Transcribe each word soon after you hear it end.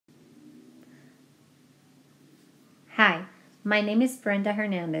Hi, my name is Brenda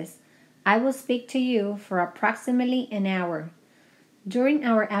Hernandez. I will speak to you for approximately an hour. During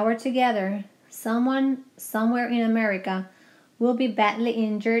our hour together, someone somewhere in America will be badly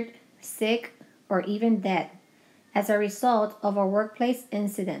injured, sick, or even dead as a result of a workplace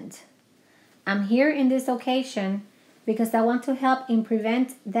incident. I'm here in this occasion because I want to help in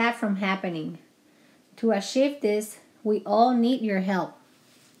prevent that from happening. To achieve this, we all need your help.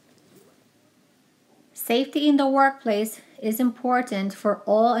 Safety in the workplace is important for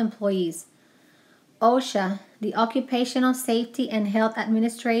all employees. OSHA, the Occupational Safety and Health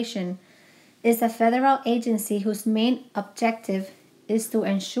Administration, is a federal agency whose main objective is to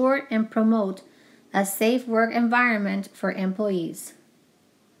ensure and promote a safe work environment for employees.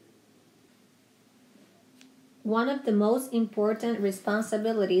 One of the most important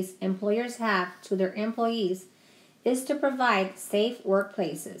responsibilities employers have to their employees is to provide safe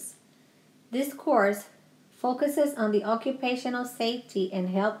workplaces. This course focuses on the Occupational Safety and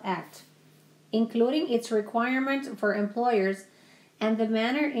Health Act, including its requirement for employers and the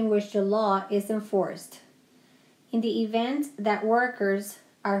manner in which the law is enforced. In the event that workers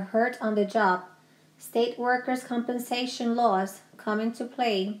are hurt on the job, state workers' compensation laws come into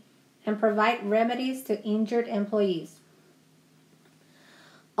play and provide remedies to injured employees.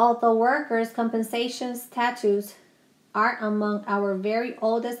 Although workers' compensation statutes are among our very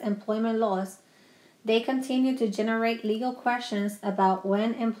oldest employment laws, they continue to generate legal questions about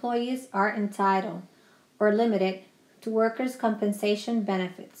when employees are entitled or limited to workers' compensation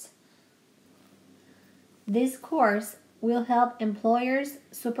benefits. This course will help employers,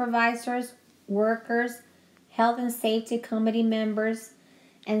 supervisors, workers, health and safety committee members,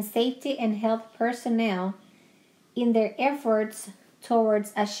 and safety and health personnel in their efforts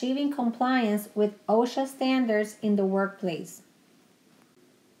towards achieving compliance with OSHA standards in the workplace.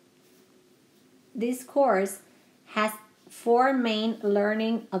 This course has 4 main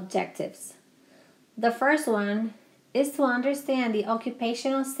learning objectives. The first one is to understand the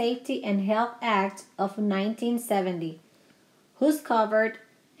Occupational Safety and Health Act of 1970, who's covered,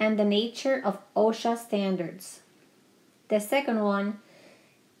 and the nature of OSHA standards. The second one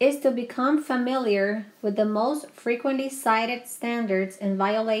is to become familiar with the most frequently cited standards and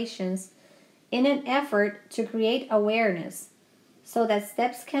violations in an effort to create awareness so that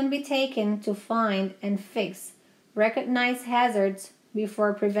steps can be taken to find and fix recognized hazards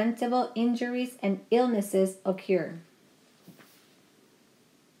before preventable injuries and illnesses occur.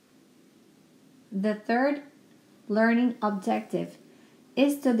 The third learning objective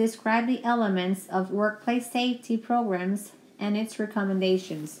is to describe the elements of workplace safety programs and its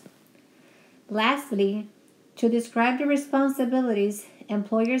recommendations. Lastly, to describe the responsibilities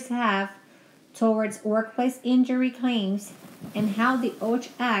employers have towards workplace injury claims and how the OSH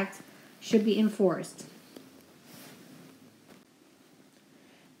Act should be enforced.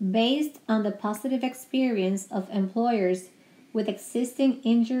 Based on the positive experience of employers with existing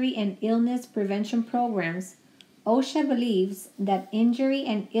injury and illness prevention programs, OSHA believes that injury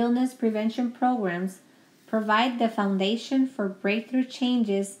and illness prevention programs provide the foundation for breakthrough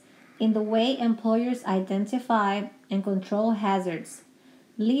changes in the way employers identify and control hazards,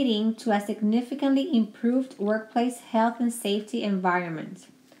 leading to a significantly improved workplace health and safety environment.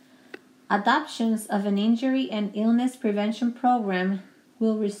 Adoptions of an injury and illness prevention program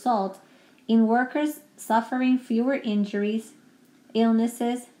will result in workers suffering fewer injuries,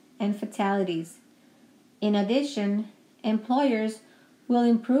 illnesses, and fatalities. In addition, employers will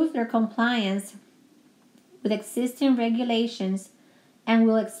improve their compliance with existing regulations and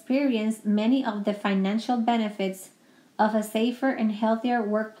will experience many of the financial benefits of a safer and healthier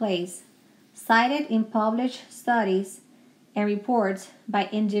workplace, cited in published studies and reports by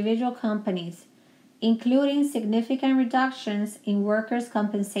individual companies, including significant reductions in workers'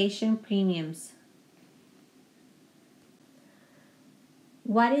 compensation premiums.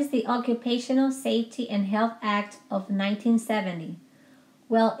 What is the Occupational Safety and Health Act of 1970?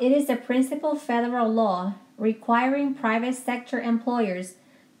 Well, it is a principal federal law requiring private sector employers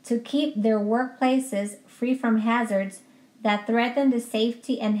to keep their workplaces free from hazards that threaten the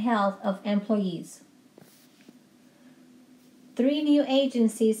safety and health of employees. 3 new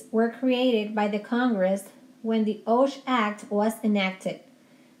agencies were created by the Congress when the OSH Act was enacted: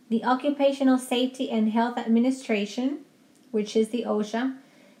 the Occupational Safety and Health Administration, which is the OSHA,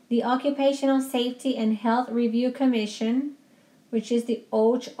 the Occupational Safety and Health Review Commission, which is the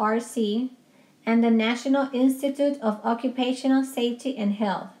OHRC, and the National Institute of Occupational Safety and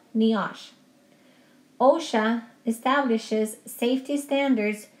Health, NIOSH. OSHA establishes safety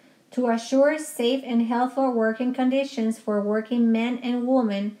standards to assure safe and healthful working conditions for working men and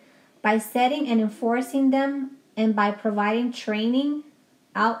women by setting and enforcing them and by providing training,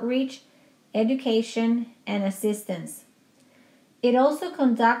 outreach, education, and assistance. It also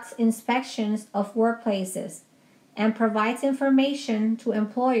conducts inspections of workplaces and provides information to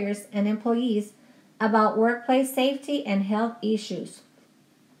employers and employees about workplace safety and health issues.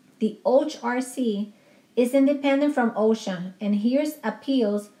 The OHRC is independent from OSHA and hears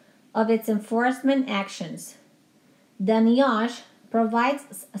appeals of its enforcement actions. The NIOSH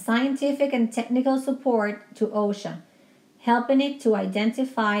provides scientific and technical support to OSHA, helping it to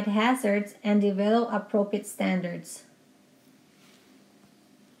identify hazards and develop appropriate standards.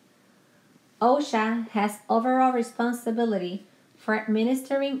 OSHA has overall responsibility for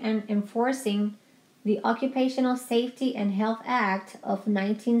administering and enforcing the Occupational Safety and Health Act of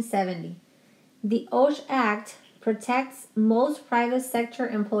 1970. The OSH Act protects most private sector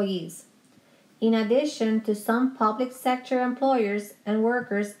employees, in addition to some public sector employers and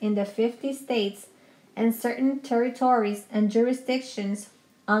workers in the 50 states and certain territories and jurisdictions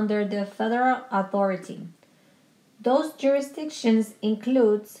under the federal authority. Those jurisdictions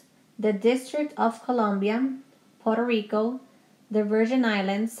include the District of Columbia, Puerto Rico, the Virgin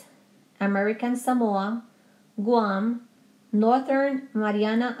Islands, American Samoa, Guam, Northern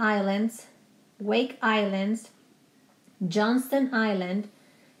Mariana Islands, Wake Islands, Johnston Island,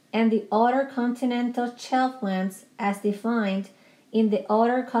 and the Outer Continental Shelf Lands as defined in the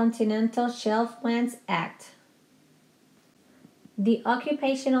Outer Continental Shelf Lands Act. The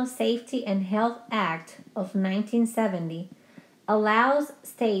Occupational Safety and Health Act of 1970 allows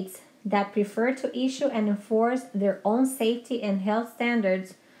states that prefer to issue and enforce their own safety and health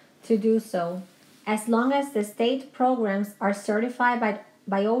standards to do so, as long as the state programs are certified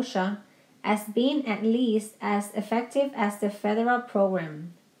by OSHA as being at least as effective as the federal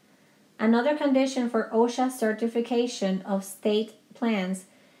program. Another condition for OSHA certification of state plans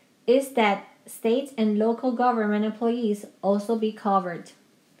is that state and local government employees also be covered.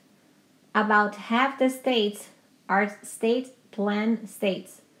 About half the states are state plan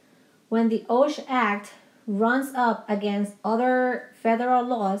states. When the OSH Act runs up against other federal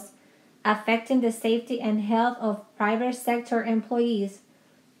laws affecting the safety and health of private sector employees,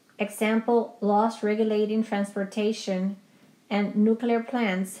 example, laws regulating transportation and nuclear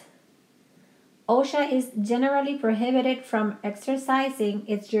plants, OSHA is generally prohibited from exercising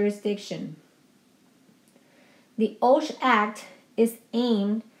its jurisdiction. The OSH Act is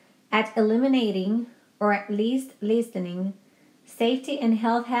aimed at eliminating, or at least lessening, safety and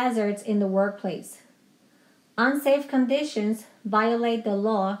health hazards in the workplace. Unsafe conditions violate the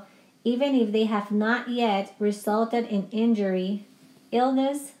law even if they have not yet resulted in injury,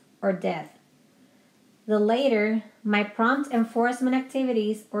 illness, or death. The latter might prompt enforcement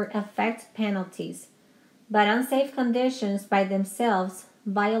activities or affect penalties, but unsafe conditions by themselves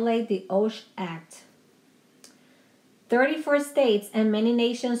violate the OSH Act. 34 states and many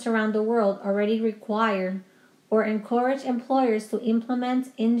nations around the world already require or encourage employers to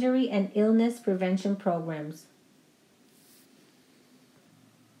implement injury and illness prevention programs.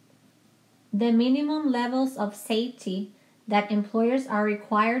 The minimum levels of safety that employers are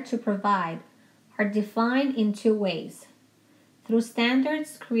required to provide are defined in two ways: through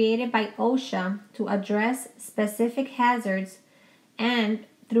standards created by OSHA to address specific hazards, and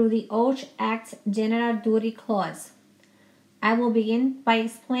through the OSH Act General Duty Clause. I will begin by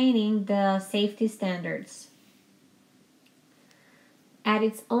explaining the safety standards. At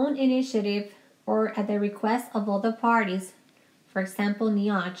its own initiative or at the request of other parties, for example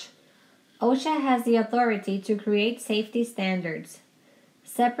NIOSH, OSHA has the authority to create safety standards.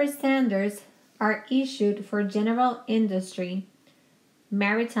 Separate standards are issued for general industry,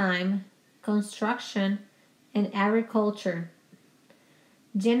 maritime, construction, and agriculture.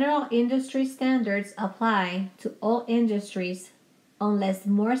 General industry standards apply to all industries unless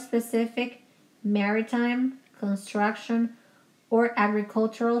more specific maritime, construction, or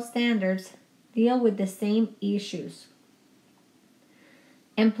agricultural standards deal with the same issues.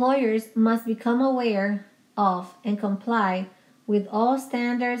 Employers must become aware of and comply with all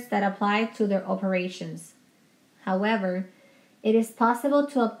standards that apply to their operations. However, it is possible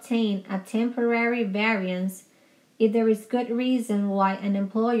to obtain a temporary variance if there is good reason why an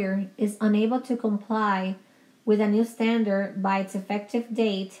employer is unable to comply with a new standard by its effective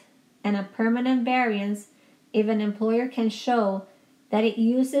date, and a permanent variance if an employer can show that it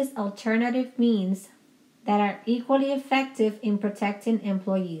uses alternative means that are equally effective in protecting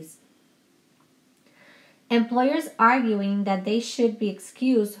employees. Employers arguing that they should be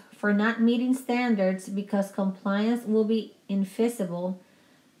excused for not meeting standards because compliance will be infeasible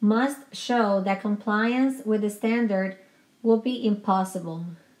must show that compliance with the standard will be impossible,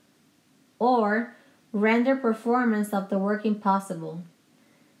 or render performance of the work impossible,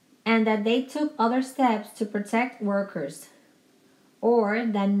 and that they took other steps to protect workers, or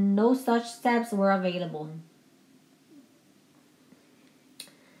that no such steps were available.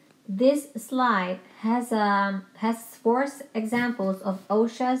 This slide has 4 examples of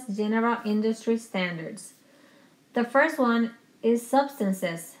OSHA's general industry standards. The first one is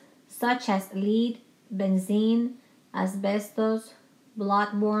substances such as lead, benzene, asbestos,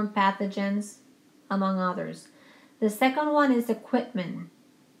 blood-borne pathogens, among others. The second one is equipment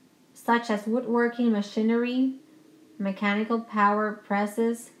such as woodworking machinery, mechanical power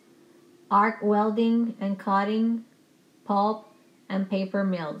presses, arc welding and cutting, pulp and paper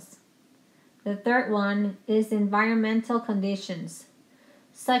mills. The third one is environmental conditions,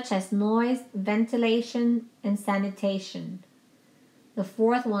 such as noise, ventilation, and sanitation. The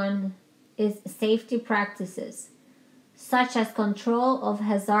fourth one is safety practices, such as control of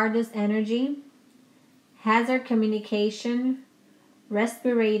hazardous energy, hazard communication,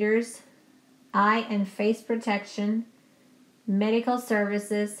 respirators, eye and face protection, medical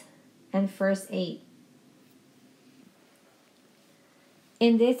services, and first aid.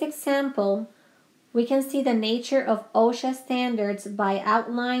 In this example, we can see the nature of OSHA standards by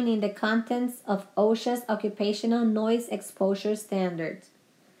outlining the contents of OSHA's Occupational Noise Exposure Standard.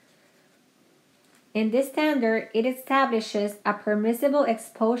 In this standard, it establishes a permissible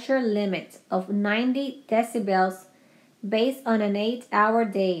exposure limit of 90 decibels based on an 8-hour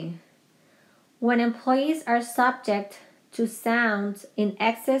day. When employees are subject to sound in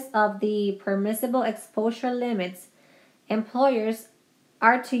excess of the permissible exposure limits, employers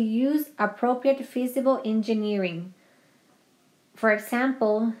are to use appropriate feasible engineering. For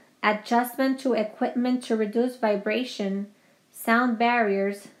example, adjustment to equipment to reduce vibration, sound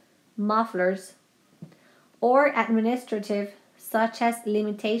barriers, mufflers, or administrative, such as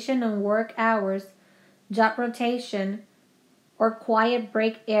limitation on work hours, job rotation, or quiet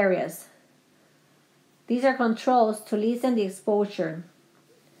break areas. These are controls to lessen the exposure.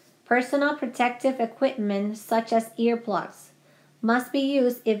 Personal protective equipment, such as earplugs, must be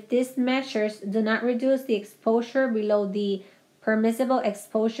used if these measures do not reduce the exposure below the permissible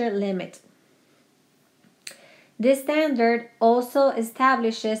exposure limit. This standard also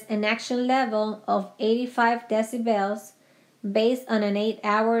establishes an action level of 85 decibels based on an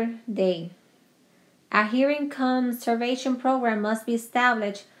 8-hour day. A hearing conservation program must be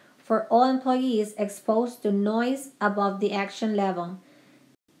established for all employees exposed to noise above the action level.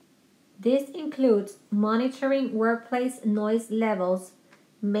 This includes monitoring workplace noise levels,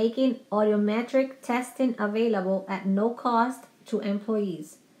 making audiometric testing available at no cost to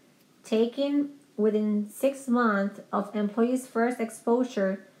employees, taking within 6 months of employees' first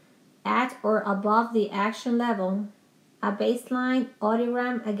exposure at or above the action level, a baseline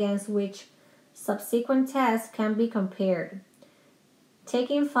audiogram against which subsequent tests can be compared,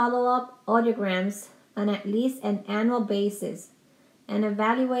 taking follow-up audiograms on at least an annual basis, and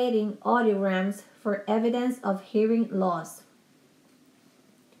evaluating audiograms for evidence of hearing loss.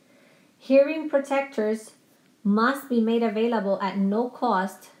 Hearing protectors must be made available at no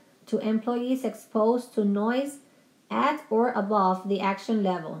cost to employees exposed to noise at or above the action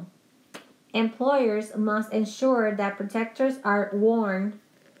level. Employers must ensure that protectors are worn,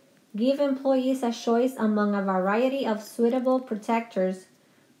 give employees a choice among a variety of suitable protectors,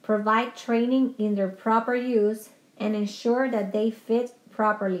 provide training in their proper use, and ensure that they fit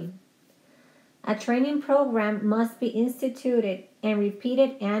properly. A training program must be instituted and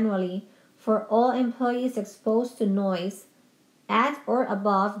repeated annually for all employees exposed to noise at or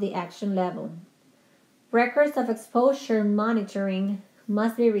above the action level. Records of exposure monitoring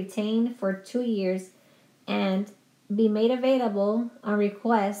must be retained for 2 years and be made available on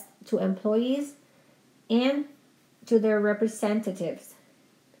request to employees and to their representatives.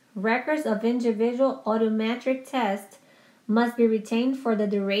 Records of individual audiometric tests must be retained for the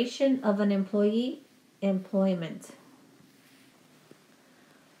duration of an employee employment.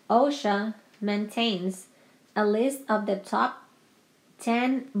 OSHA maintains a list of the top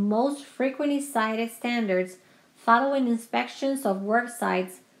 10 most frequently cited standards following inspections of work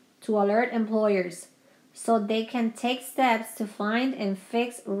sites to alert employers so they can take steps to find and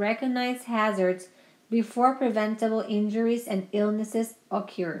fix recognized hazards before preventable injuries and illnesses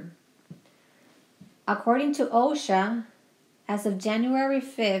occur. According to OSHA, as of January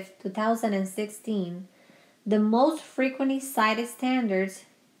 5, 2016, the most frequently cited standards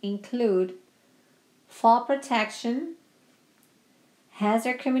include fall protection,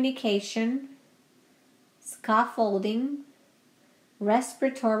 hazard communication, scaffolding,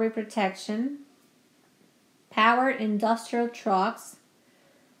 respiratory protection, powered industrial trucks,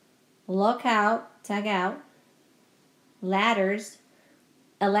 lockout, tagout, ladders,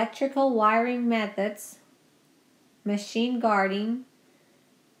 electrical wiring methods, machine guarding,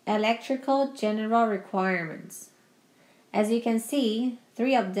 electrical general requirements. As you can see,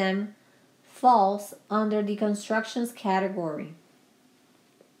 3 of them falls under the constructions category,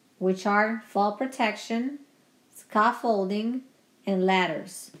 which are fall protection, scaffolding, and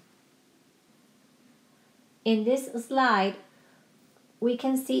ladders. In this slide, we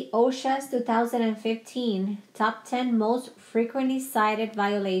can see OSHA's 2015 Top 10 Most Frequently Cited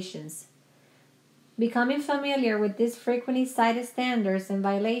Violations. Becoming familiar with these frequently cited standards and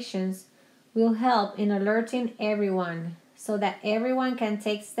violations will help in alerting everyone so that everyone can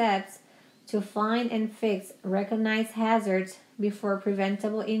take steps to find and fix recognized hazards before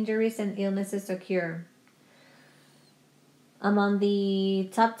preventable injuries and illnesses occur. Among the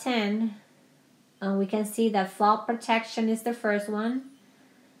top 10, we can see that fall protection is the first one,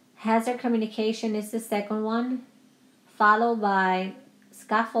 hazard communication is the second one, followed by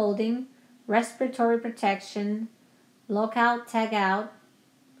scaffolding, respiratory protection, lockout, tagout,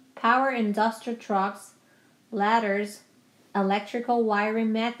 power industrial trucks, ladders, electrical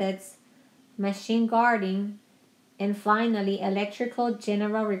wiring methods, machine guarding, and finally electrical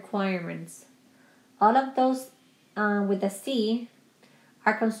general requirements. All of those with a C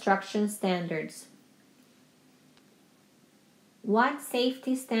are construction standards. What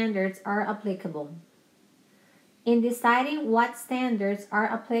safety standards are applicable? In deciding what standards are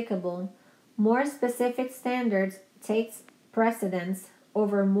applicable, more specific standards takes precedence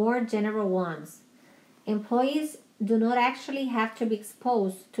over more general ones. Employees do not actually have to be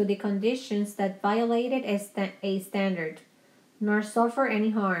exposed to the conditions that violated a standard, nor suffer any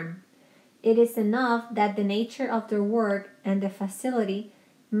harm. It is enough that the nature of their work and the facility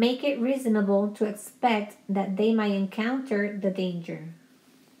make it reasonable to expect that they might encounter the danger.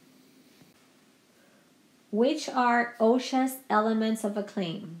 Which are OSHA's elements of a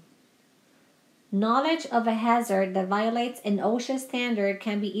claim? Knowledge of a hazard that violates an OSHA standard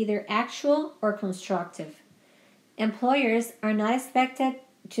can be either actual or constructive. Employers are not expected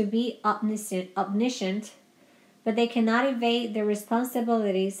to be omniscient, but they cannot evade their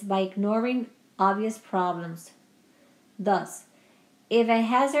responsibilities by ignoring obvious problems. Thus, if a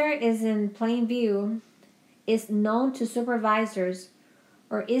hazard is in plain view, is known to supervisors,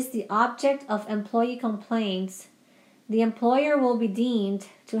 or is the object of employee complaints, the employer will be deemed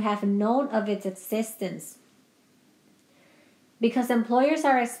to have known of its existence. Because employers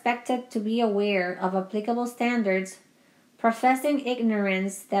are expected to be aware of applicable standards, professing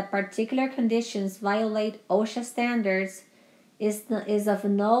ignorance that particular conditions violate OSHA standards is of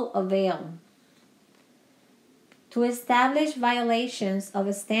no avail. To establish violations of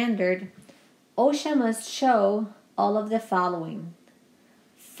a standard, OSHA must show all of the following.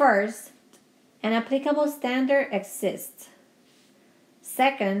 First, an applicable standard exists.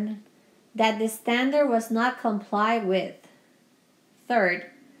 Second, that the standard was not complied with. Third,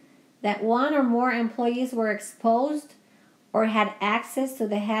 that one or more employees were exposed or had access to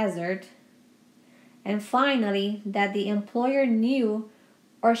the hazard. And finally, that the employer knew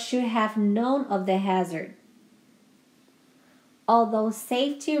or should have known of the hazard. Although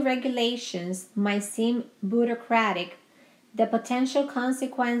safety regulations might seem bureaucratic, the potential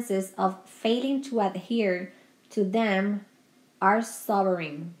consequences of failing to adhere to them are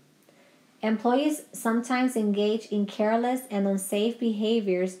sobering. Employees sometimes engage in careless and unsafe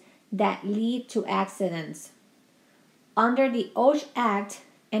behaviors that lead to accidents. Under the OSH Act,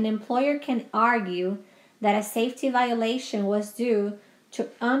 an employer can argue that a safety violation was due to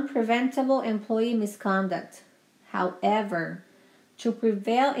unpreventable employee misconduct. However, to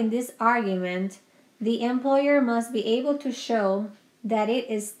prevail in this argument, the employer must be able to show that it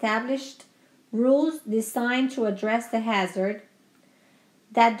established rules designed to address the hazard,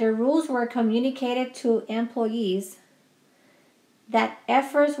 that the rules were communicated to employees, that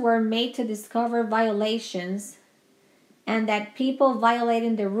efforts were made to discover violations, and that people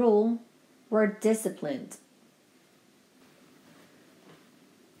violating the rule were disciplined.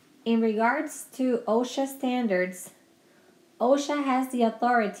 In regards to OSHA standards, OSHA has the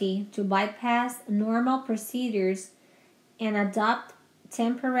authority to bypass normal procedures and adopt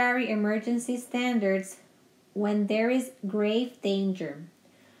temporary emergency standards when there is grave danger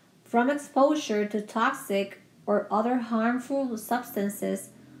from exposure to toxic or other harmful substances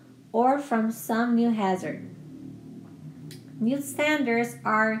or from some new hazard. New standards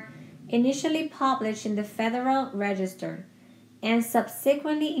are initially published in the Federal Register and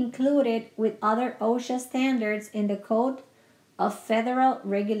subsequently included with other OSHA standards in the Code of Federal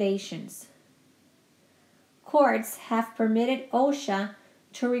Regulations. Courts have permitted OSHA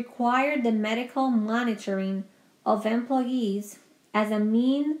to require the medical monitoring of employees as a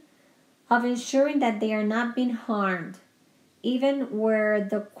means of ensuring that they are not being harmed, even where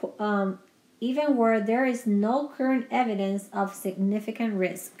there is no current evidence of significant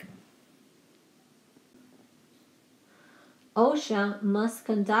risk. OSHA must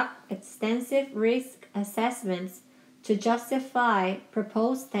conduct extensive risk assessments to justify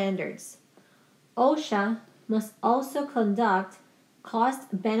proposed standards. OSHA must also conduct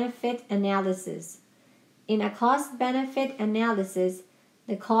cost-benefit analysis. In a cost-benefit analysis,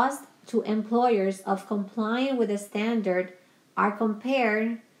 the cost to employers of complying with the standard are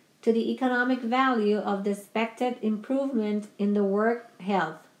compared to the economic value of the expected improvement in the work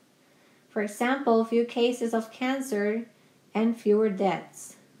health. For example, few cases of cancer and fewer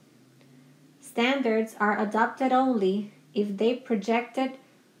deaths. Standards are adopted only if the projected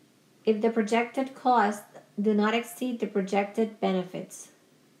costs do not exceed the projected benefits.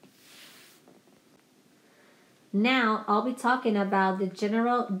 Now I'll be talking about the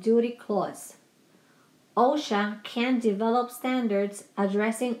General Duty Clause. OSHA can develop standards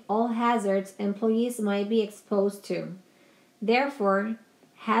addressing all hazards employees might be exposed to. Therefore,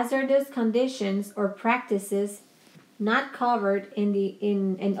 hazardous conditions or practices not covered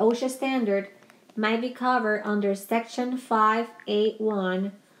in an OSHA standard might be covered under Section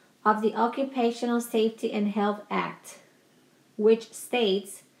 5A1 of the Occupational Safety and Health Act, which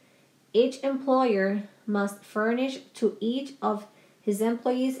states each employer must furnish to each of his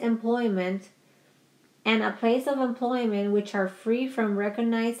employees employment and a place of employment which are free from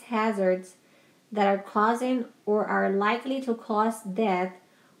recognized hazards that are causing or are likely to cause death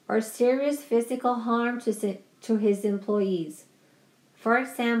or serious physical harm to his employees. For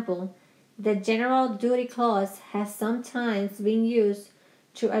example, the General Duty Clause has sometimes been used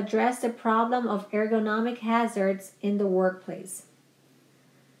to address the problem of ergonomic hazards in the workplace.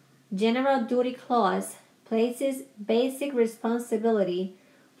 General Duty Clause places basic responsibility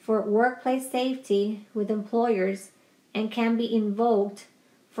for workplace safety with employers and can be invoked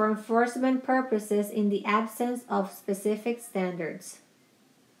for enforcement purposes in the absence of specific standards.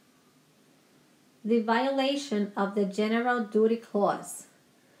 The violation of the General Duty Clause.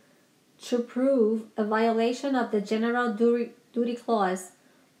 To prove a violation of the General Duty Clause,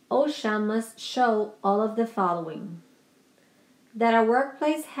 OSHA must show all of the following: that a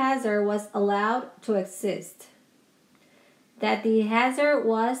workplace hazard was allowed to exist, that the hazard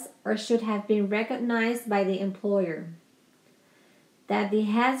was or should have been recognized by the employer, that the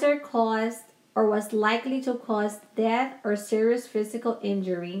hazard caused or was likely to cause death or serious physical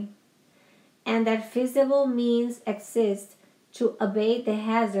injury, and that feasible means exist to abate the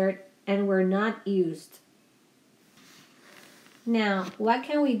hazard and were not used. Now, what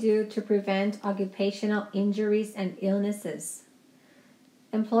can we do to prevent occupational injuries and illnesses?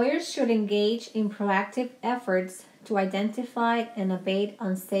 Employers should engage in proactive efforts to identify and abate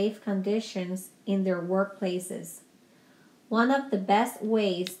unsafe conditions in their workplaces. One of the best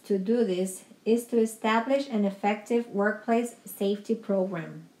ways to do this is to establish an effective workplace safety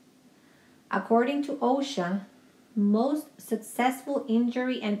program. According to OSHA, most successful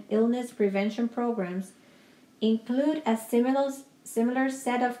injury and illness prevention programs include a similar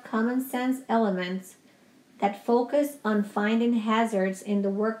set of common sense elements that focus on finding hazards in the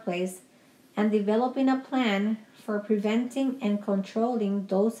workplace and developing a plan for preventing and controlling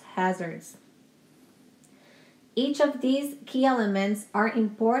those hazards. Each of these key elements are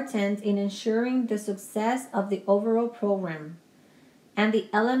important in ensuring the success of the overall program, and the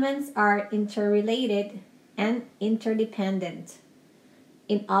elements are interrelated and interdependent.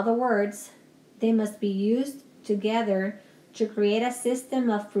 In other words, they must be used together to create a system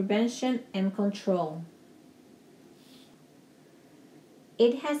of prevention and control.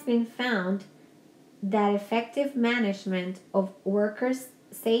 It has been found that effective management of workers'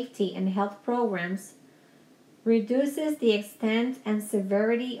 safety and health programs reduces the extent and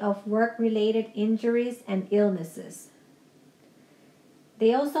severity of work-related injuries and illnesses.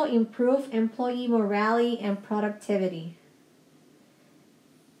 They also improve employee morale and productivity.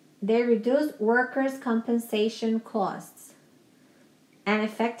 They reduce workers' compensation costs. An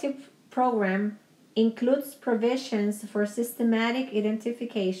effective program includes provisions for systematic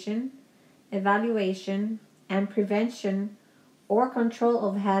identification, evaluation, and prevention or control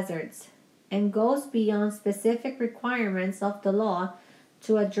of hazards, and goes beyond specific requirements of the law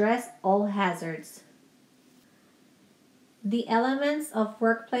to address all hazards. The elements of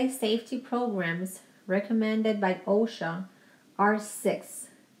workplace safety programs recommended by OSHA are 6.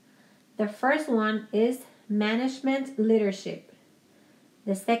 The first one is management leadership.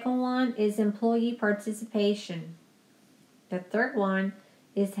 The second one is employee participation. The third one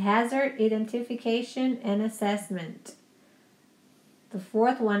is hazard identification and assessment. The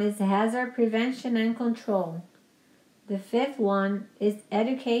fourth one is hazard prevention and control. The fifth one is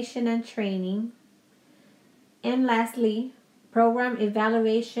education and training. And lastly, program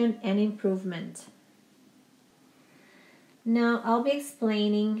evaluation and improvement. Now I'll be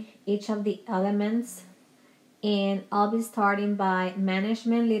explaining each of the elements, and I'll be starting by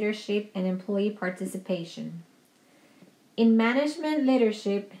management, leadership, and employee participation. In management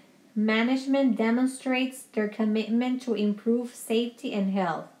leadership, management demonstrates their commitment to improve safety and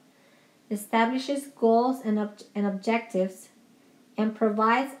health, establishes goals and objectives, and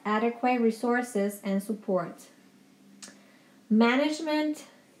provides adequate resources and support. Management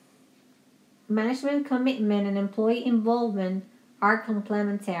commitment and employee involvement are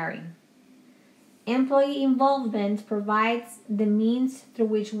complementary. Employee involvement provides the means through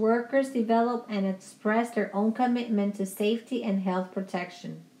which workers develop and express their own commitment to safety and health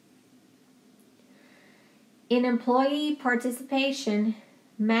protection. In employee participation,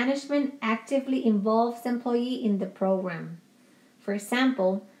 management actively involves the employee in the program. For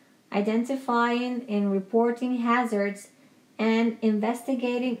example, identifying and reporting hazards and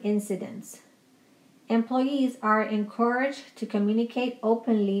investigating incidents. Employees are encouraged to communicate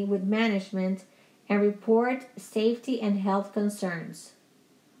openly with management and report safety and health concerns.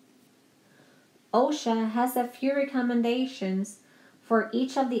 OSHA has a few recommendations for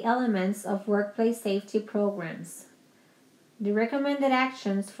each of the elements of workplace safety programs. The recommended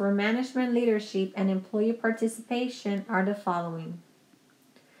actions for management leadership and employee participation are the following.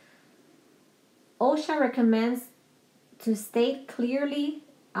 OSHA recommends to state clearly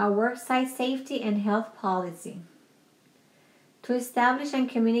a worksite safety and health policy, to establish and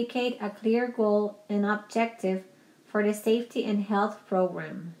communicate a clear goal and objective for the safety and health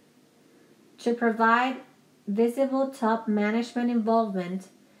program, to provide visible top management involvement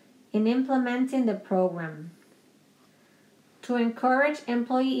in implementing the program, to encourage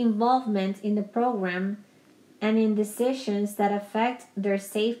employee involvement in the program and in decisions that affect their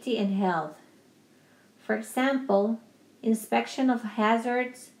safety and health. For example, inspection of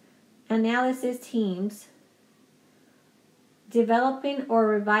hazards, analysis teams, developing or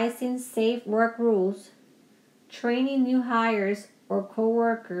revising safe work rules, training new hires or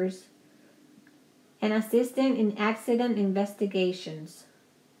co-workers, and assisting in accident investigations.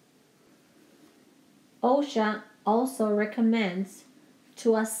 OSHA also recommends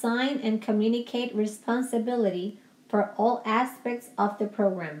to assign and communicate responsibility for all aspects of the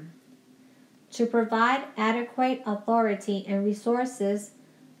program, to provide adequate authority and resources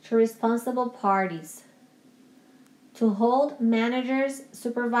to responsible parties, to hold managers,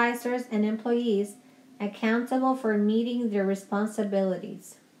 supervisors, and employees accountable for meeting their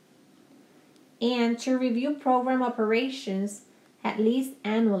responsibilities, and to review program operations at least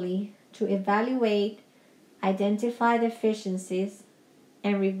annually to evaluate, identify deficiencies,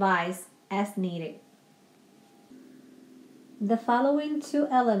 and revise as needed. The following two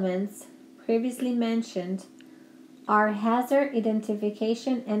elements previously mentioned are hazard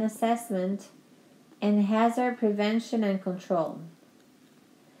identification and assessment and hazard prevention and control.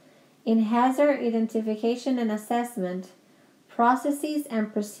 In hazard identification and assessment, processes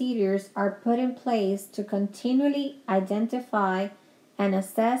and procedures are put in place to continually identify and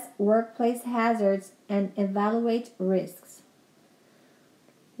assess workplace hazards and evaluate risks.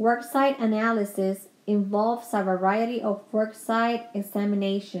 Worksite analysis involves a variety of worksite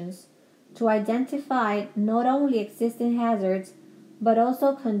examinations to identify not only existing hazards, but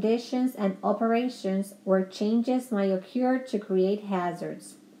also conditions and operations where changes might occur to create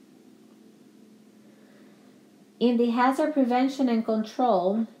hazards. In the hazard prevention and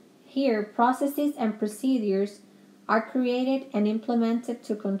control, here processes and procedures are created and implemented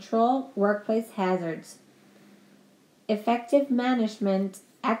to control workplace hazards. Effective management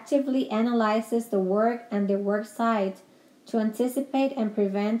actively analyzes the work and the work site to anticipate and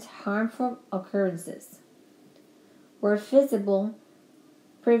prevent harmful occurrences. Where feasible,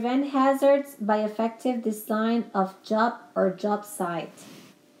 prevent hazards by effective design of job or job site.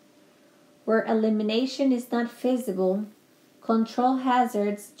 Where elimination is not feasible, control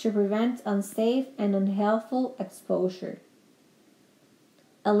hazards to prevent unsafe and unhealthful exposure.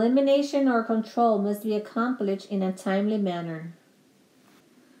 Elimination or control must be accomplished in a timely manner.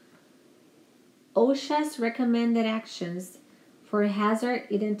 OSHA's recommended actions for hazard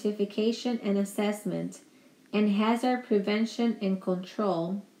identification and assessment and hazard prevention and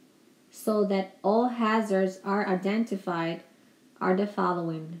control so that all hazards are identified are the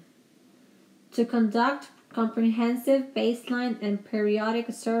following. To conduct comprehensive baseline and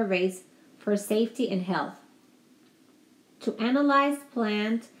periodic surveys for safety and health. to analyze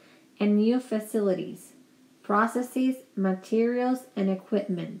plant and new facilities, processes, materials, and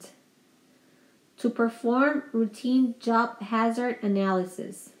equipment, to perform routine job hazard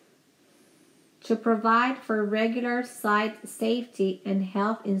analysis, to provide for regular site safety and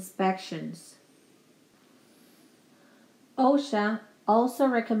health inspections. OSHA also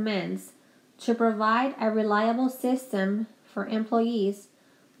recommends to provide a reliable system for employees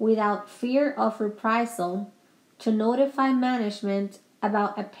without fear of reprisal to notify management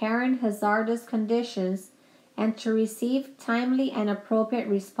about apparent hazardous conditions and to receive timely and appropriate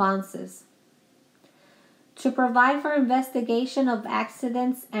responses, to provide for investigation of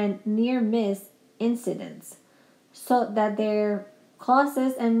accidents and near-miss incidents so that their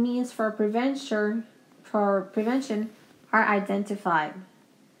causes and means for prevention are identified,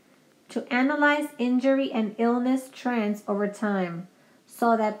 to analyze injury and illness trends over time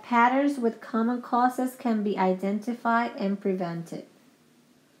so that patterns with common causes can be identified and prevented.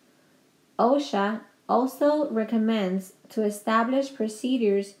 OSHA also recommends to establish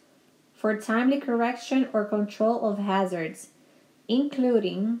procedures for timely correction or control of hazards,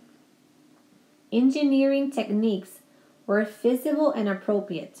 including engineering techniques where feasible and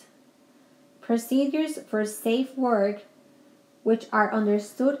appropriate, procedures for safe work which are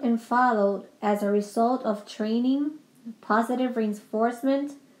understood and followed as a result of training, positive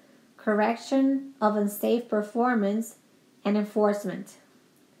reinforcement, correction of unsafe performance, and enforcement,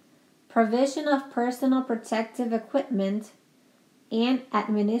 provision of personal protective equipment, and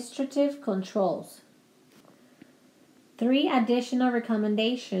administrative controls. 3 additional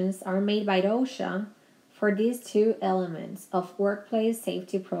recommendations are made by OSHA for these 2 elements of workplace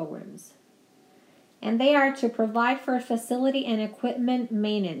safety programs. And they are to provide for facility and equipment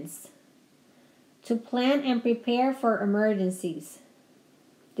maintenance, to plan and prepare for emergencies.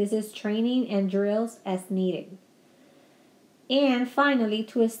 This is training and drills as needed. And finally,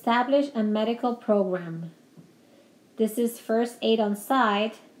 to establish a medical program. This is first aid on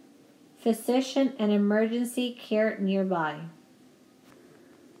site, physician and emergency care nearby.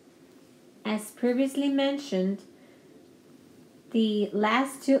 As previously mentioned, the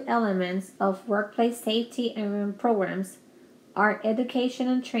last 2 elements of workplace safety and programs are education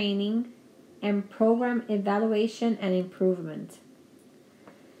and training and program evaluation and improvement.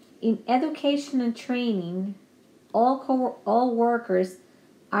 In education and training, all workers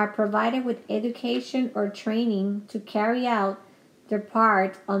are provided with education or training to carry out their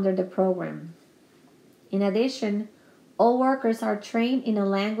part under the program. In addition, all workers are trained in a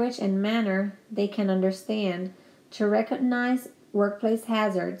language and manner they can understand to recognize workplace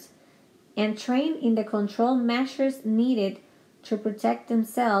hazards and trained in the control measures needed to protect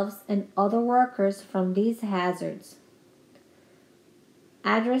themselves and other workers from these hazards.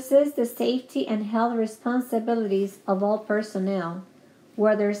 Addresses the safety and health responsibilities of all personnel,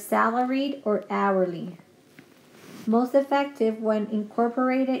 whether salaried or hourly. Most effective when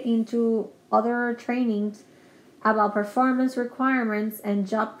incorporated into other trainings about performance requirements and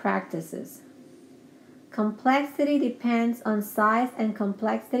job practices. Complexity depends on size and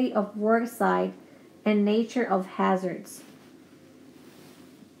complexity of work site and nature of hazards.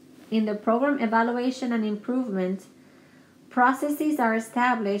 In the program evaluation and improvement, processes are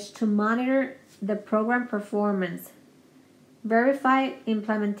established to monitor the program performance, verify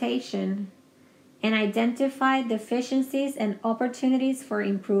implementation, and identify deficiencies and opportunities for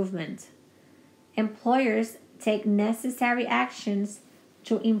improvement. Employers take necessary actions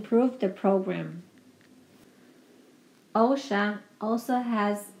to improve the program. OSHA also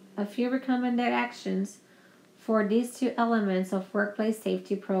has a few recommended actions for these 2 elements of workplace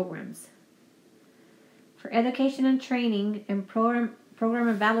safety programs. For education and training and program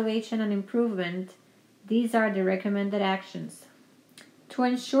evaluation and improvement, these are the recommended actions. To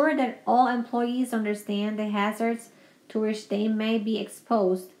ensure that all employees understand the hazards to which they may be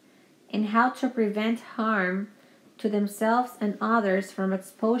exposed and how to prevent harm to themselves and others from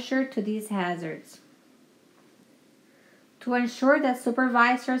exposure to these hazards. To ensure that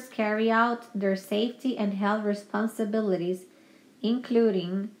supervisors carry out their safety and health responsibilities,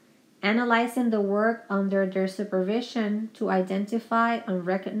 including analyzing the work under their supervision to identify and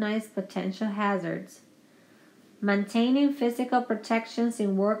recognize potential hazards, maintaining physical protections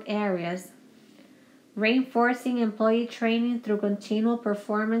in work areas, reinforcing employee training through continual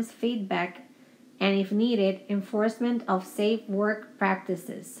performance feedback, and if needed, enforcement of safe work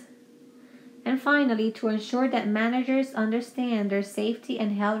practices. And finally, to ensure that managers understand their safety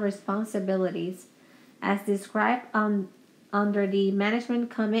and health responsibilities as described under the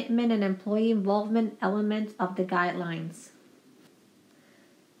management commitment and employee involvement element of the guidelines.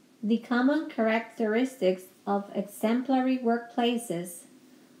 The common characteristics of exemplary workplaces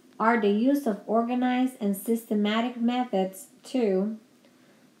are the use of organized and systematic methods to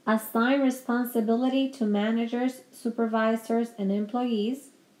assign responsibility to managers, supervisors, and employees,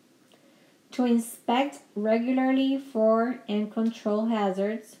 to inspect regularly for and control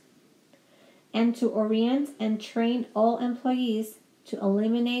hazards, and to orient and train all employees to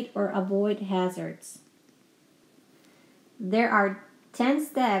eliminate or avoid hazards. There are 10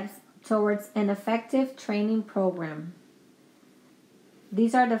 steps towards an effective training program.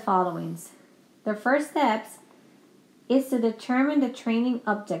 These are the followings. The first steps is to determine the training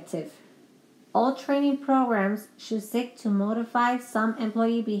objective. All training programs should seek to modify some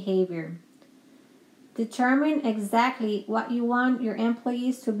employee behavior. Determine exactly what you want your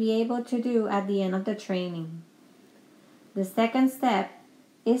employees to be able to do at the end of the training. The second step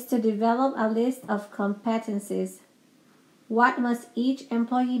is to develop a list of competencies. What must each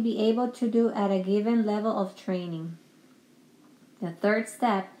employee be able to do at a given level of training? The third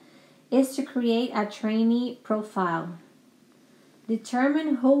step is to create a trainee profile.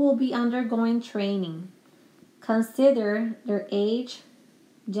 Determine who will be undergoing training. Consider their age,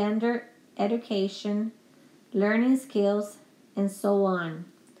 gender, education, learning skills, and so on.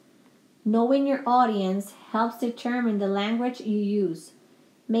 Knowing your audience helps determine the language you use,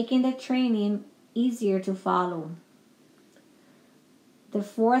 making the training easier to follow. The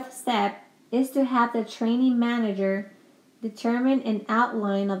fourth step is to have the training manager determine an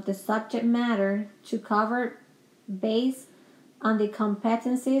outline of the subject matter to cover based on the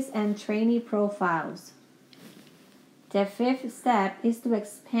competencies and trainee profiles. The fifth step is to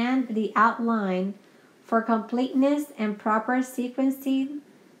expand the outline for completeness and proper sequencing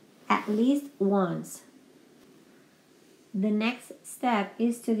at least once. The next step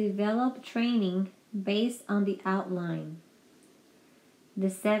is to develop training based on the outline. The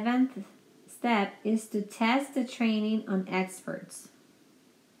seventh step is to test the training on experts.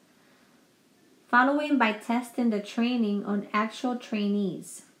 Following by testing the training on actual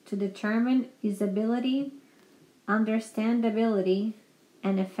trainees to determine usability, understandability,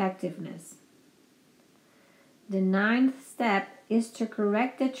 and effectiveness. The ninth step is to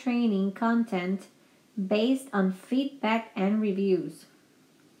correct the training content based on feedback and reviews.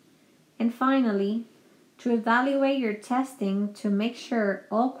 And finally, to evaluate your testing to make sure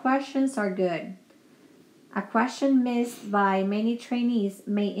all questions are good. A question missed by many trainees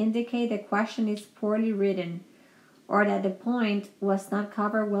may indicate the question is poorly written or that the point was not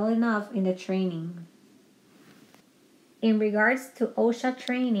covered well enough in the training. In regards to OSHA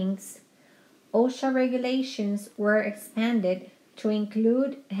trainings, OSHA regulations were expanded to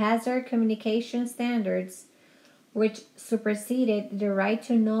include hazard communication standards, which superseded the right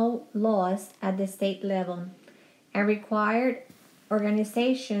to know laws at the state level and required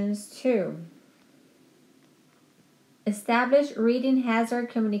organizations to establish reading hazard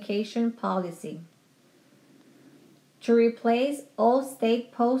communication policy, to replace all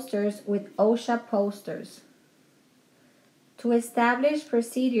state posters with OSHA posters, to establish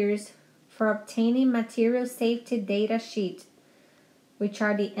procedures for obtaining material safety data sheet, which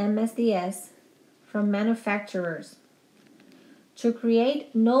are the MSDS, from manufacturers, to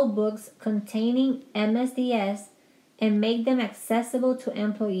create notebooks containing MSDS and make them accessible to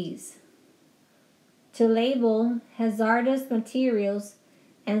employees, to label hazardous materials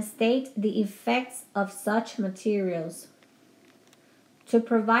and state the effects of such materials, to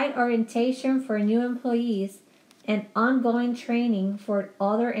provide orientation for new employees and ongoing training for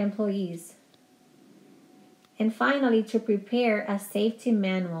other employees, and finally to prepare a safety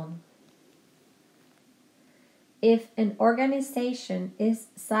manual. If an organization is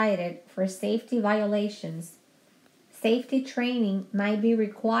cited for safety violations, safety training might be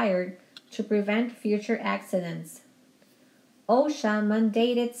required to prevent future accidents. OSHA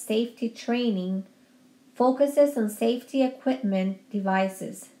mandated safety training focuses on safety equipment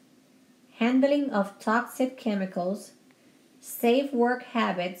devices, handling of toxic chemicals, safe work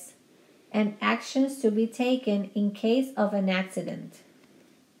habits, and actions to be taken in case of an accident.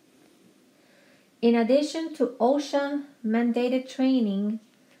 In addition to OSHA mandated training,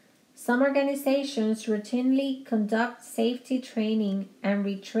 some organizations routinely conduct safety training and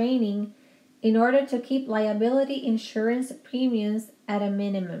retraining in order to keep liability insurance premiums at a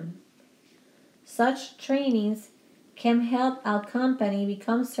minimum. Such trainings can help a company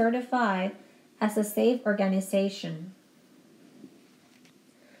become certified as a safe organization.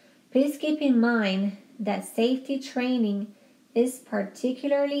 Please keep in mind that safety training is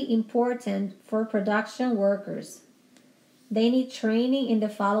particularly important for production workers. They need training in the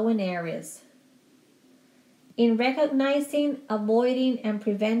following areas: in recognizing, avoiding, and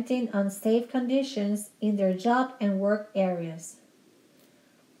preventing unsafe conditions in their job and work areas.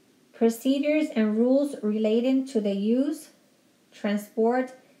 Procedures and rules relating to the use,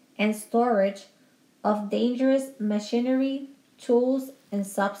 transport, and storage of dangerous machinery, tools, and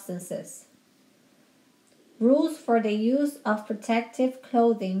substances. Rules for the use of protective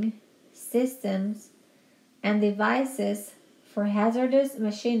clothing, systems, and devices for hazardous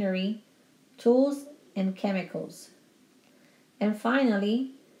machinery, tools, and chemicals. And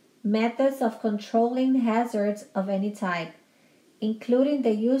finally, methods of controlling hazards of any type, including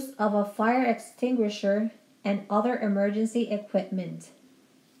the use of a fire extinguisher and other emergency equipment.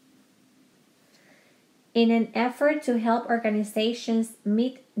 In an effort to help organizations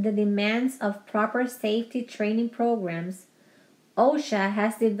meet the demands of proper safety training programs, OSHA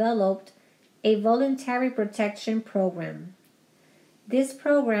has developed a voluntary protection program. This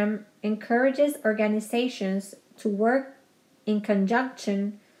program encourages organizations to work in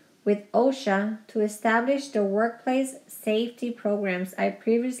conjunction with OSHA to establish the workplace safety programs I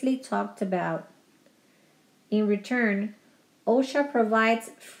previously talked about. In return, OSHA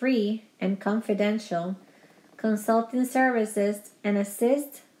provides free and confidential consulting services and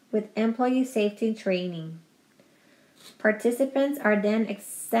assists with employee safety training. Participants are then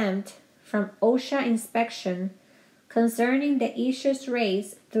exempt from OSHA inspection concerning the issues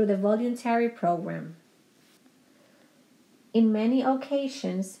raised through the voluntary program. In many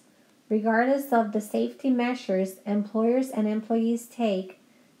occasions, regardless of the safety measures employers and employees take,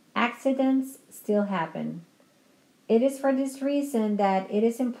 accidents still happen. It is for this reason that it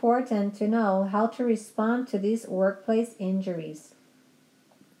is important to know how to respond to these workplace injuries.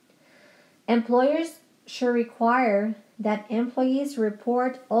 Employers should require that employees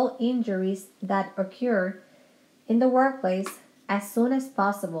report all injuries that occur in the workplace as soon as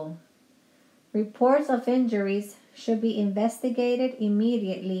possible. Reports of injuries should be investigated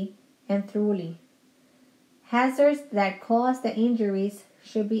immediately and thoroughly. Hazards that cause the injuries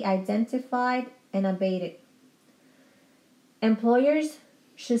should be identified and abated. Employers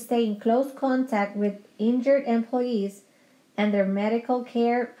should stay in close contact with injured employees and their medical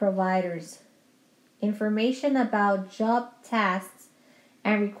care providers. Information about job tasks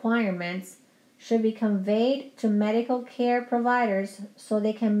and requirements should be conveyed to medical care providers so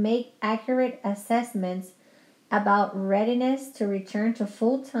they can make accurate assessments about readiness to return to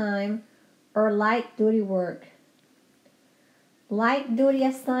full-time or light-duty work. Light-duty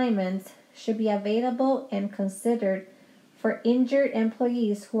assignments should be available and considered for injured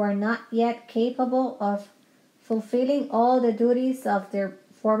employees who are not yet capable of fulfilling all the duties of their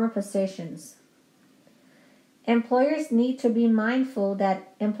former positions. Employers need to be mindful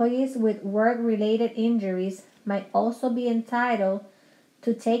that employees with work-related injuries might also be entitled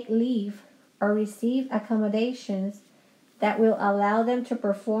to take leave or receive accommodations that will allow them to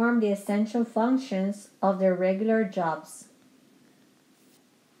perform the essential functions of their regular jobs.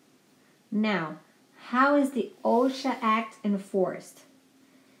 Now, how is the OSHA Act enforced?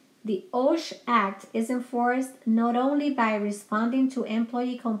 The OSH Act is enforced not only by responding to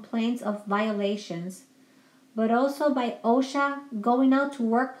employee complaints of violations, but also by OSHA going out to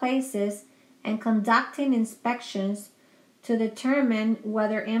workplaces and conducting inspections to determine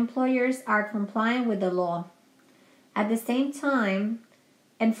whether employers are complying with the law. At the same time,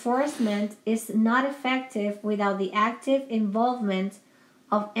 enforcement is not effective without the active involvement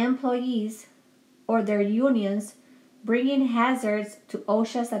of employees or their unions bringing hazards to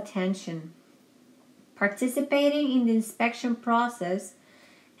OSHA's attention, participating in the inspection process,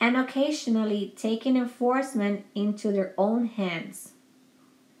 and occasionally taking enforcement into their own hands.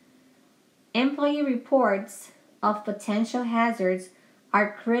 Employee reports of potential hazards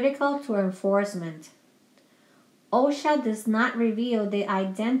are critical to enforcement. OSHA does not reveal the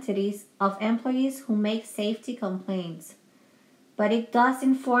identities of employees who make safety complaints, but it does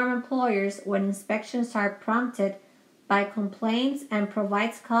inform employers when inspections are prompted by complaints and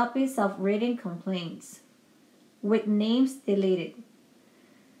provides copies of written complaints, with names deleted.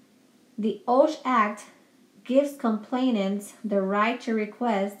 The OSH Act gives complainants the right to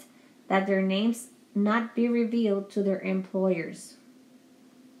request that their names not be revealed to their employers.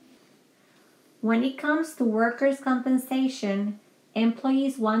 When it comes to workers' compensation,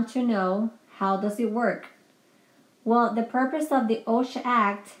 employees want to know, how does it work? Well, the purpose of the OSHA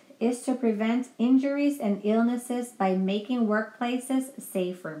Act is to prevent injuries and illnesses by making workplaces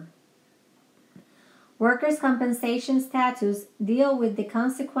safer. Workers' compensation statutes deal with the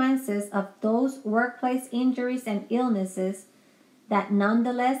consequences of those workplace injuries and illnesses that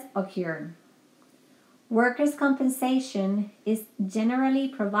nonetheless occur. Workers' compensation is generally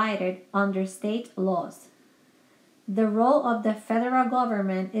provided under state laws. the role of the federal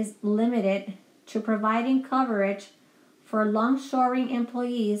government is limited to providing coverage for longshoring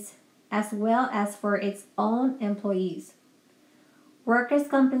employees as well as for its own employees. Workers'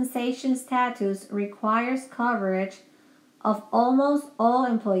 compensation statutes requires coverage of almost all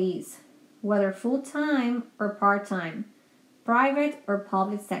employees, whether full-time or part-time, private or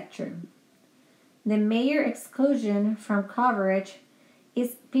public sector. The major exclusion from coverage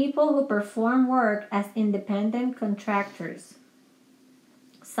is people who perform work as independent contractors.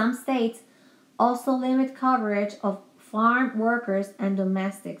 Some states also limit coverage of farm workers and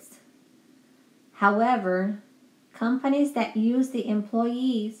domestics. However, companies that use the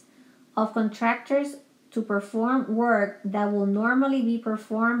employees of contractors to perform work that will normally be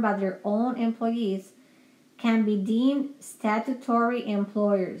performed by their own employees can be deemed statutory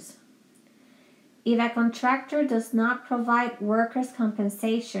employers. If a contractor does not provide workers'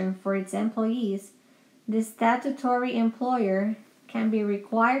 compensation for its employees, the statutory employer can be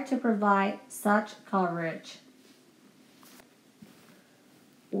required to provide such coverage.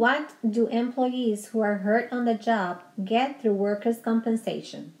 What do employees who are hurt on the job get through workers'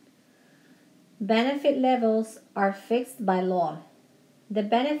 compensation? Benefit levels are fixed by law. The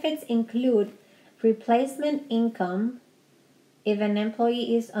benefits include replacement income if an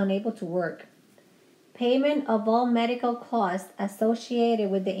employee is unable to work, payment of all medical costs associated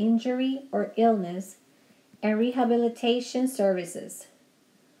with the injury or illness, and rehabilitation services.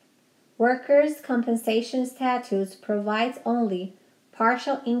 Workers' compensation statutes provides only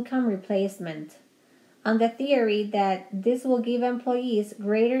partial income replacement, on the theory that this will give employees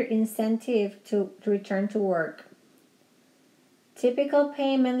greater incentive to return to work. Typical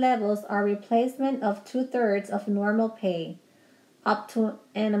payment levels are replacement of 2/3 of normal pay, up to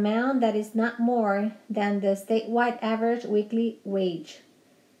an amount that is not more than the statewide average weekly wage.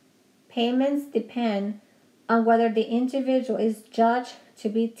 Payments depend on whether the individual is judged to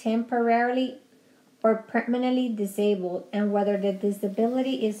be temporarily or permanently disabled and whether the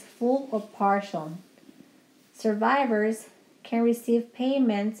disability is full or partial. Survivors can receive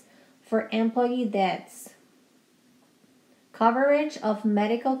payments for employee deaths. Coverage of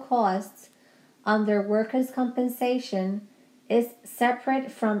medical costs under workers' compensation is separate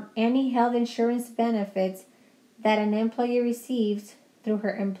from any health insurance benefits that an employee receives through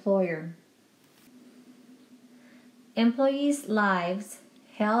her employer. Employees' lives,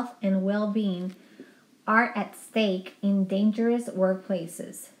 health, and well-being are at stake in dangerous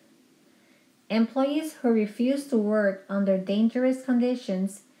workplaces. Employees who refuse to work under dangerous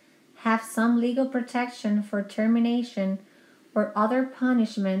conditions have some legal protection for termination or other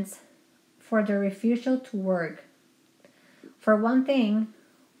punishments for their refusal to work. For one thing,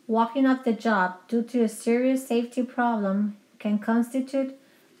 walking off the job due to a serious safety problem can constitute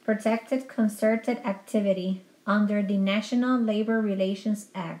protected concerted activity under the National Labor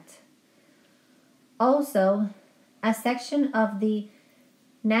Relations Act. Also, a section of the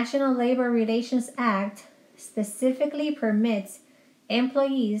National Labor Relations Act specifically permits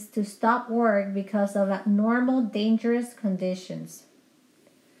employees to stop work because of abnormal, dangerous conditions.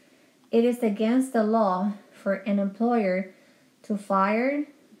 It is against the law for an employer to fire,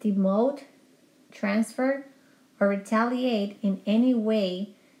 demote, transfer, or retaliate in any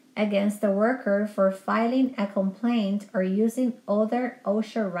way against the worker for filing a complaint or using other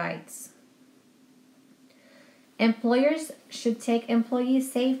OSHA rights. Employers should take employee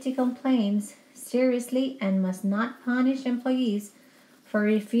safety complaints seriously and must not punish employees for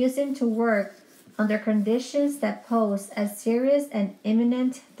refusing to work under conditions that pose a serious and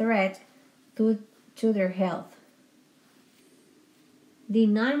imminent threat to their health. The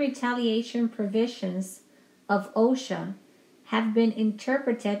non-retaliation provisions of OSHA have been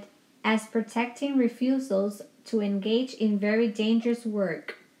interpreted as protecting refusals to engage in very dangerous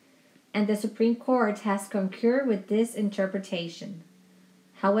work, and the Supreme Court has concurred with this interpretation.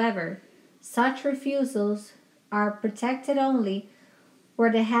 However, such refusals are protected only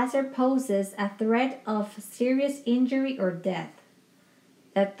where the hazard poses a threat of serious injury or death.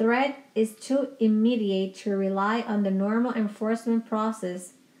 The threat is too immediate to rely on the normal enforcement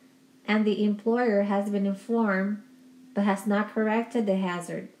process, and the employer has been informed but has not corrected the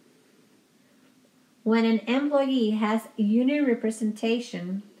hazard. When an employee has union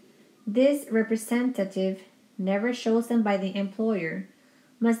representation, this representative, never chosen by the employer,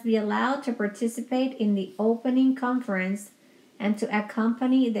 must be allowed to participate in the opening conference and to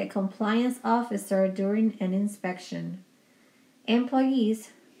accompany the compliance officer during an inspection.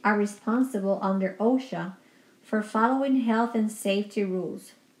 Employees are responsible under OSHA for following health and safety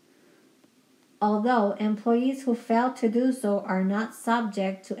rules, although employees who fail to do so are not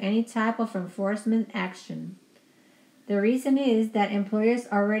subject to any type of enforcement action. The reason is that employers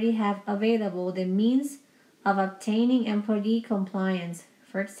already have available the means of obtaining employee compliance.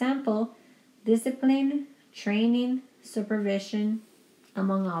 For example, discipline, training, supervision,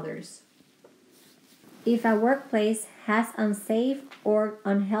 among others. If a workplace has unsafe or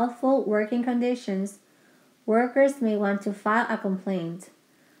unhealthful working conditions, workers may want to file a complaint.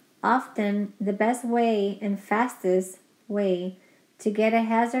 Often, the best way and fastest way to get a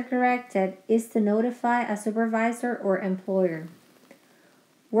hazard corrected is to notify a supervisor or employer.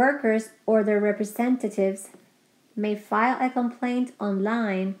 Workers or their representatives may file a complaint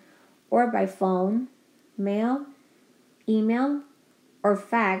online or by phone, mail, email, or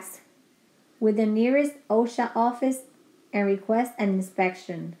fax with the nearest OSHA office and request an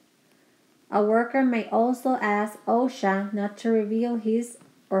inspection. A worker may also ask OSHA not to reveal his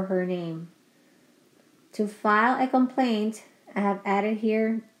or her name. To file a complaint, I have added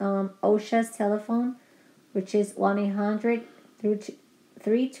here OSHA's telephone, which is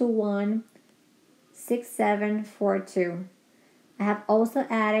 1-800-321-6742. I have also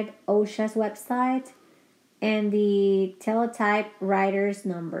added OSHA's website and the teletype writer's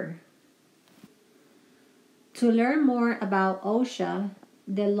number. To learn more about OSHA,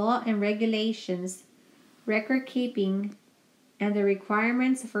 the law and regulations, record keeping, and the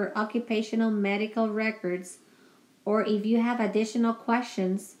requirements for occupational medical records, or if you have additional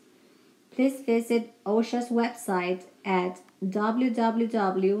questions, please visit OSHA's website at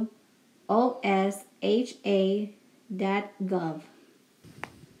www.osha.gov.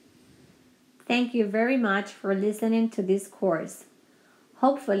 Thank you very much for listening to this course.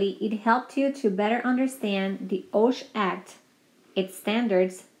 Hopefully, it helped you to better understand the OSH Act, its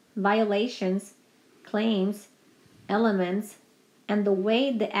standards, violations, claims, elements, and the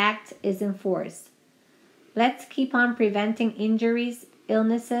way the Act is enforced. Let's keep on preventing injuries,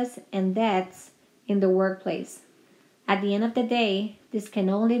 illnesses, and deaths in the workplace. At the end of the day, this can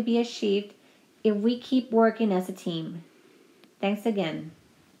only be achieved if we keep working as a team. Thanks again.